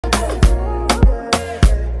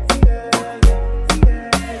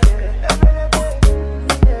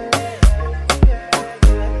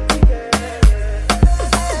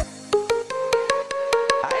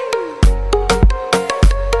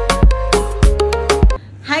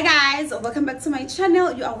welcome back to my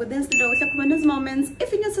channel. You are with Makhubone moments.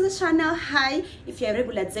 If you're new to the channel, hi. If you're a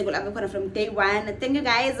regular from day one, thank you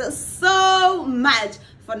guys so much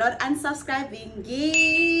for not unsubscribing.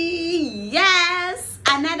 Yes,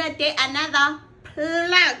 another day, another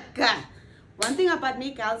plug. One thing about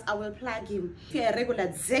me, girls, I will plug you. If you're a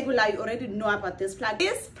regular you already know about this plug.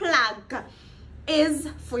 This plug is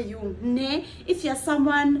for you. If you're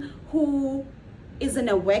someone who is in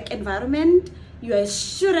a work environment, you're a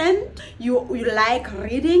student, you like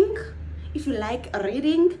reading. If you like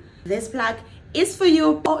reading, this plug is for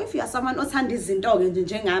you. Or if you are someone who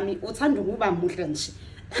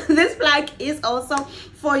this plug is also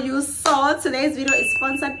for you. So today's video is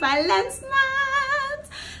sponsored by Lensmart.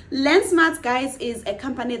 Lensmart, guys, is a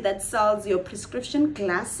company that sells your prescription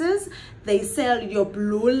glasses. They sell your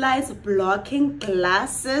blue light blocking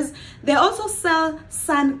glasses. They also sell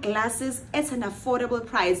sunglasses at an affordable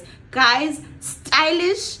price. Guys,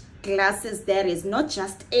 stylish glasses, there is not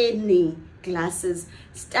just any glasses,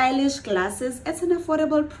 stylish glasses at an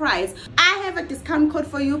affordable price. I have a discount code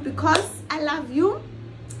for you because I love you.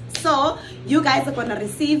 So you guys are gonna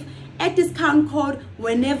receive a discount code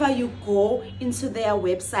whenever you go into their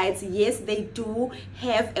websites. Yes, they do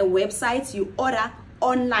have a website. You order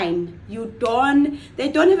online. They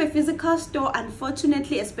don't have a physical store,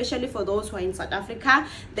 unfortunately, especially for those who are in South Africa.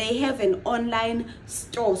 They have an online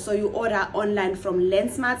store, so you order online from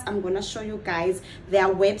Lensmart. I'm gonna show you guys their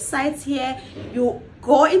websites here. You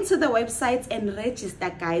go into the website and register,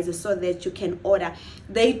 guys, so that you can order.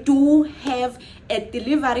 They do have a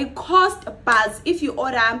delivery cost, but if you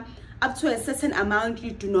order up to a certain amount, you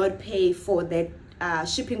do not pay for that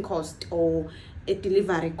shipping cost or a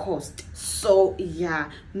delivery cost. So yeah,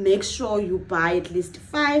 make sure you buy at least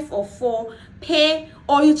 5 or 4 pair,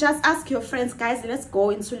 or you just ask your friends, guys, let's go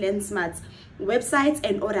into Lensmart's website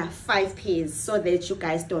and order 5 pairs so that you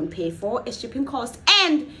guys don't pay for a shipping cost,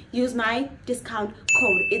 and use my discount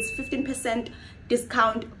code. It's 15%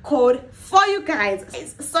 discount code for you guys.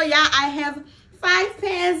 So yeah, I have 5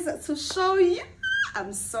 pairs to show you.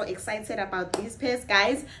 I'm so excited about these pairs,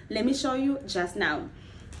 guys. Let me show you just now.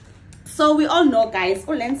 So we all know, guys,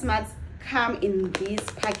 all Lensmarts come in this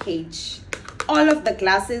package. All of the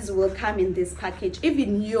glasses will come in this package.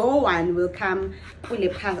 Even your one will come with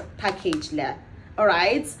a package there. All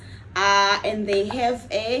right, and they have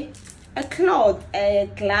a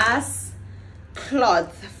glass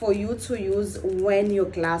cloth for you to use when your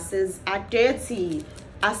glasses are dirty.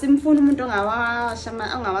 Guys, make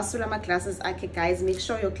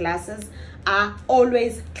sure your glasses are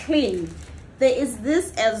always clean. There is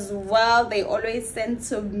this as well, they always send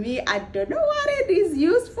to me. I don't know what it is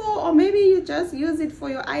used for, or maybe you just use it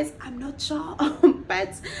for your eyes, I'm not sure.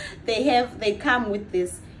 But they come with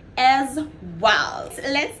this as well.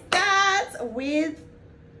 Let's start with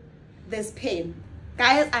this pen.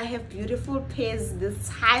 Guys, I have beautiful pairs this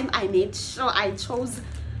time. I made sure I chose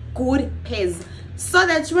good pairs, so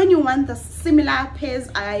that when you want the similar pairs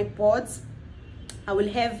I bought, I will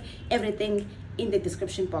have everything in the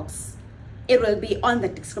description box. It will be on the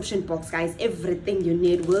description box, guys. Everything you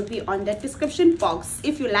need will be on the description box.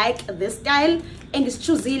 If you like this style and it's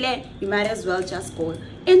choosile, you might as well just go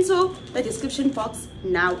into the description box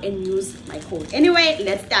now and use my code. Anyway,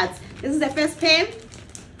 let's start. This is the first pair.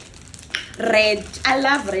 Red. I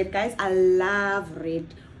love red, guys. I love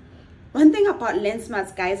red. One thing about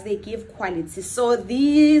Lensmart, guys, they give quality. So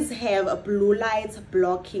these have a blue light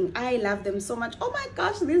blocking. I love them so much. Oh my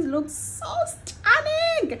gosh, these look so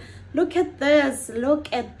stunning. Look at this. Look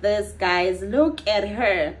at this, guys. Look at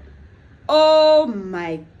her. Oh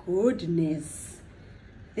my goodness.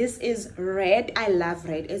 This is red. I love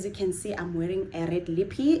red. As you can see, I'm wearing a red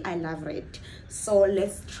lippy. I love red. So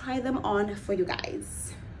let's try them on for you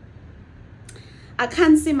guys. I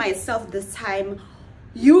can't see myself this time.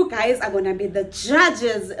 You guys are gonna be the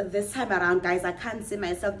judges this time around, guys. I can't see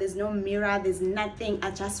myself. There's no mirror, there's nothing.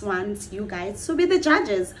 I just want you guys to be the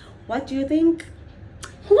judges. What do you think?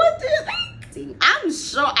 What do you think? I'm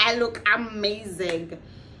sure I look amazing.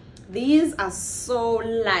 These are so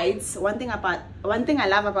light. One thing I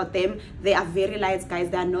love about them, they are very light, guys.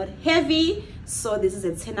 They are not heavy. So this is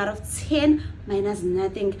a 10 out of 10 minus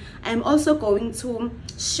nothing. I'm also going to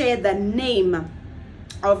share the name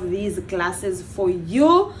of these glasses for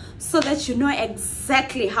you, so that you know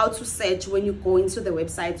exactly how to search when you go into the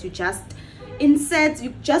website. You just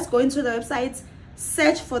go into the website,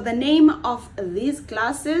 search for the name of these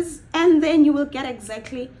glasses, and then you will get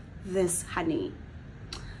exactly this, honey.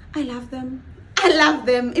 I love them. I love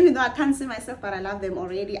them, even though I can't see myself, but I love them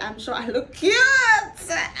already. I'm sure I look cute. I'm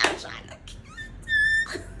sure I look cute.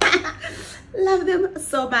 Love them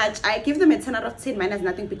so much. I give them a 10 out of 10 minus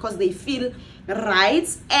nothing because they feel right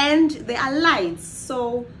and they are light.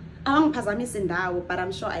 So but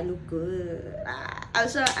I'm sure I look good. I'm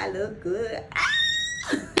sure I look good.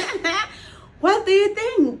 What do you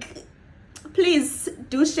think? Please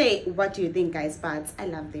do share what do you think, guys. But I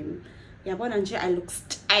love them. Yeah, I look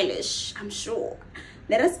stylish, I'm sure.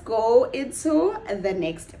 Let us go into the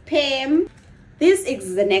next pair. This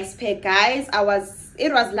is the next pair, guys.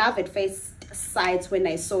 It was love at first sight when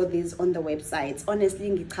I saw these on the website.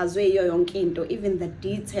 Honestly, even the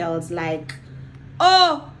details, like,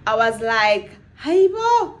 oh, I was like,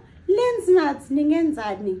 Haibo, Lensmart,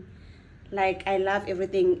 ningenzani. Like, I love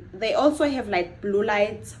everything. They also have like blue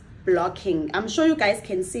light blocking. I'm sure you guys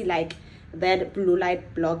can see like that blue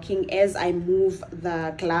light blocking as I move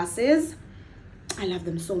the glasses. I love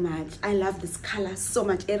them so much. I love this color so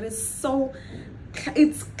much. It's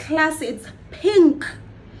classy. It's pink.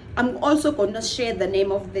 I'm also going to share the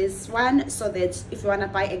name of this one so that if you want to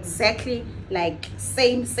buy exactly like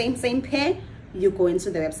same pair, you go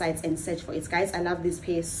into the websites and search for it, guys. I love this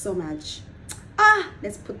pair so much.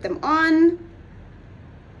 Let's put them on.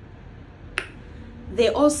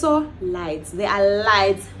 They're also light. They are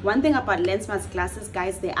light. One thing about Lensmart's glasses,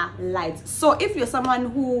 guys, they are light. So if you're someone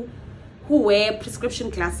who wear prescription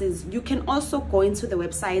glasses, you can also go into the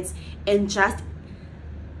websites and just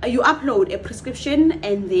you upload a prescription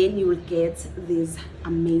and then you will get these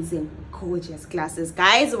amazing gorgeous glasses.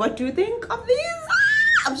 Guys, what do you think of these?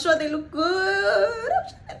 I'm sure they look good.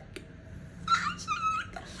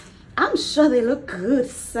 I'm sure they look good,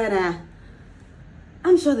 Sana.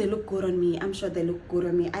 I'm sure they look good on me. I'm sure they look good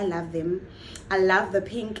on me. I love them. I love the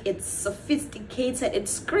pink. It's sophisticated. It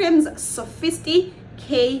screams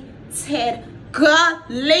sophisticated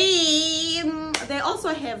girly. They also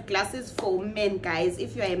have glasses for men, guys.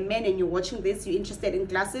 If you're a man and you're watching this, you're interested in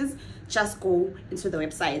glasses, just go into the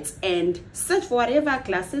website and search for whatever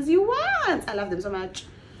glasses you want. I love them so much.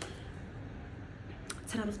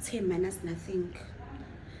 10 out of 10 minus nothing.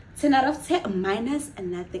 10 out of 10 minus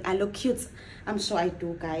nothing. I look cute. I'm sure I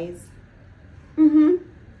do, guys.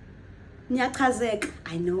 Nyakazek.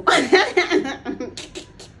 I know.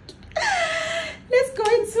 Let's go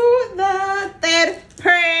into the third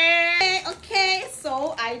pair. Okay,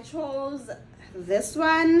 so I chose this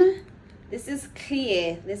one. This is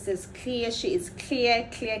clear. This is clear. She is clear.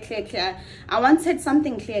 I wanted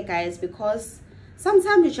something clear, guys, because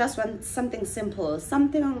sometimes you just want something simple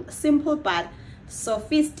but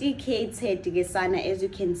sophisticated. As you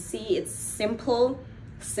can see, it's simple.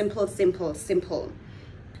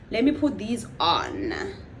 Let me put these on.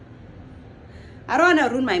 I don't want to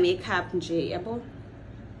ruin my makeup.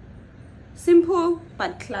 Simple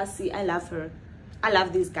but classy. I love her. I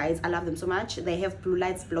love these, guys. I love them so much. They have blue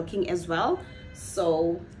lights blocking as well.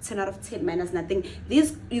 So 10 out of 10 minus nothing.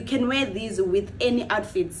 These, you can wear these with any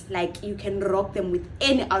outfits. Like, you can rock them with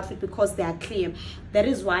any outfit because they are clear. That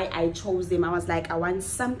is why I chose them. I was like, I want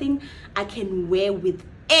something I can wear with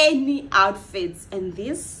any outfits, and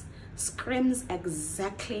this screams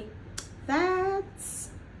exactly that.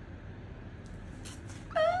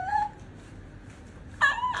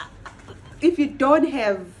 If you don't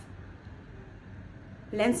have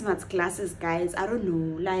Lensmart glasses, guys, I don't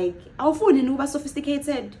know, like, awufuni nuba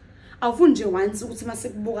sophisticated. Awufuni nje once ukuthi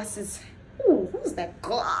masekubuka sithi, who's that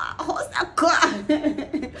girl? Who's that girl?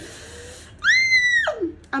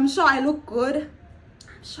 I'm sure I look good.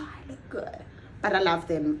 But I love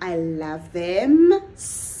them. I love them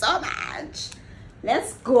so much.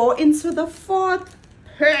 Let's go into the fourth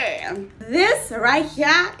pair. This right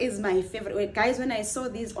here is my favorite. Wait, guys, when I saw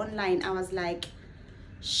these online, I was like,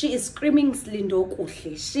 she is screaming Slindo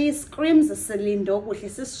Kuhle. She screams Slindo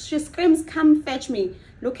Kuhle. She screams, come fetch me.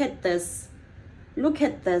 Look at this. Look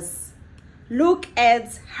at this. Look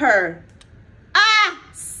at her.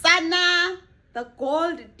 Sana. The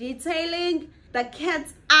gold detailing. The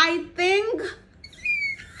cat's eye thing.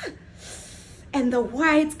 And the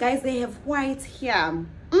white, guys, they have white here.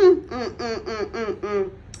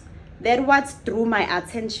 That what drew my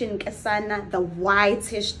attention, Kasana, the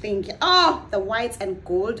whitish thing. Oh, the white and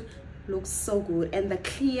gold looks so good. And the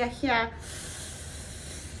clear here.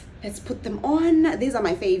 Let's put them on. These are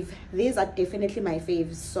my fave. These are definitely my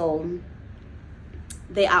fave. So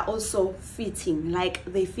they are also fitting. Like,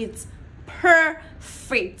 they fit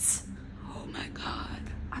perfect. Oh my God.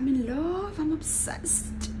 I'm in love. I'm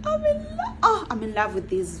obsessed. I'm in love. Oh, I'm in love with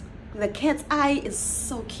these. The cat's eye is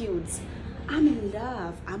so cute. I'm in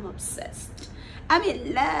love. I'm obsessed. I'm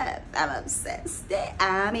in love. I'm obsessed.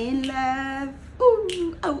 I'm in love.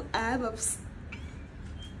 Ooh, oh, I'm obsessed.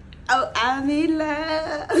 Oh, I'm in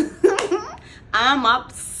love. I'm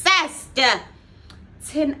obsessed.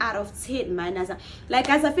 10 out of 10, man. Like,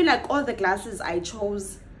 guys, I feel like all the glasses I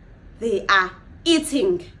chose, they are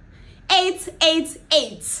eating. 8, 8,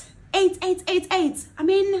 8. 8, 8, 8, 8. I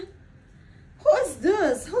mean, who is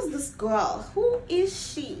this? Who's this girl? Who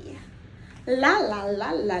is she? La la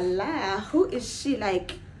la la la. Who is she?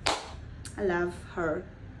 Like, I love her.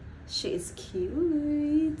 She is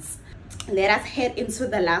cute. Let us head into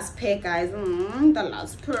the last pair, guys. The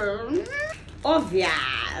last pair.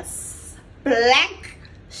 Obvious. Black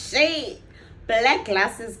shade. Black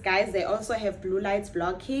glasses, guys. They also have blue lights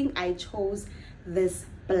blocking. I chose this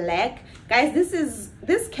black. Guys,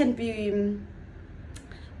 this can be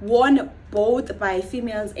worn both by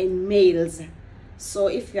females and males. So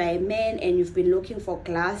if you are a man and you've been looking for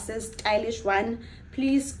glasses, stylish one,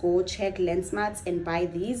 please go check Lensmart and buy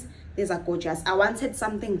these. These are gorgeous. I wanted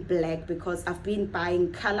something black because I've been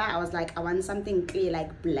buying color. I was like, I want something clear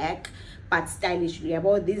like black but stylish.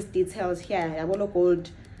 About these details here, I want gold.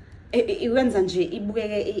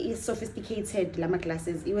 It's sophisticated. Lama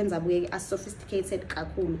glasses are sophisticated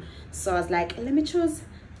kakulu. So I was like, let me choose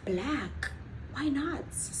black. Why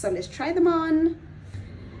not? So let's try them on.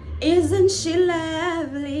 Isn't she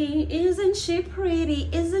lovely? Isn't she pretty?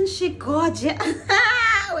 Isn't she gorgeous?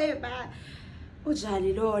 Wait, man.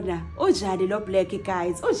 Ojani Lona. Ojani lo black,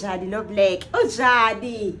 guys. Ojani lo black.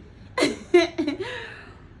 Ojani.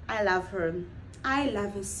 I love her. I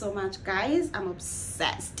love her so much, guys. I'm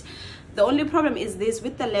obsessed. The only problem is this: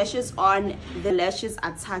 with the lashes on, the lashes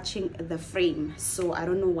are touching the frame. So I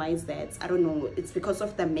don't know why is that. I don't know. It's because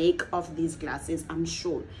of the make of these glasses, I'm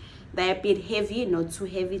sure. They're a bit heavy, not too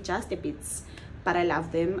heavy, just a bit. But I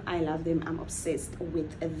love them. I love them. I'm obsessed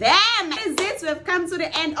with them. That is it. We've come to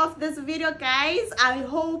the end of this video, guys. I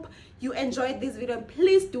hope you enjoyed this video.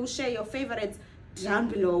 Please do share your favorites down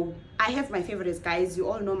below. I have my favorites, guys. You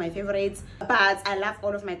all know my favorites, but I love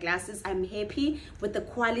all of my glasses. I'm happy with the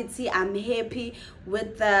quality. I'm happy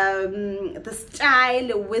with the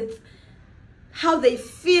style, with how they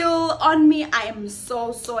feel on me. I am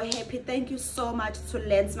so happy. Thank you so much to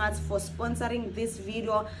Lensmart for sponsoring this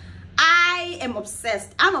video. I am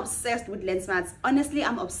obsessed. I'm obsessed with Lensmart. Honestly,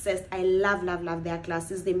 I'm obsessed. I love their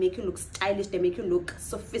glasses. They make you look stylish. They make you look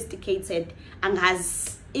sophisticated. And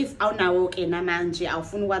as if I'll now namanje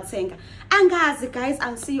awufuna ukwathenga angazi, guys.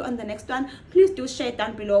 I'll see you on the next one. Please do share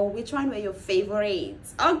down below which one were your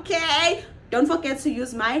favorites. Okay, don't forget to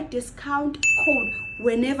use my discount code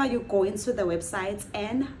whenever you go into the website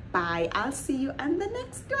and buy. I'll see you on the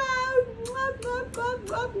next one.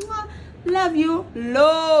 Love you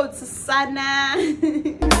loads, Sana.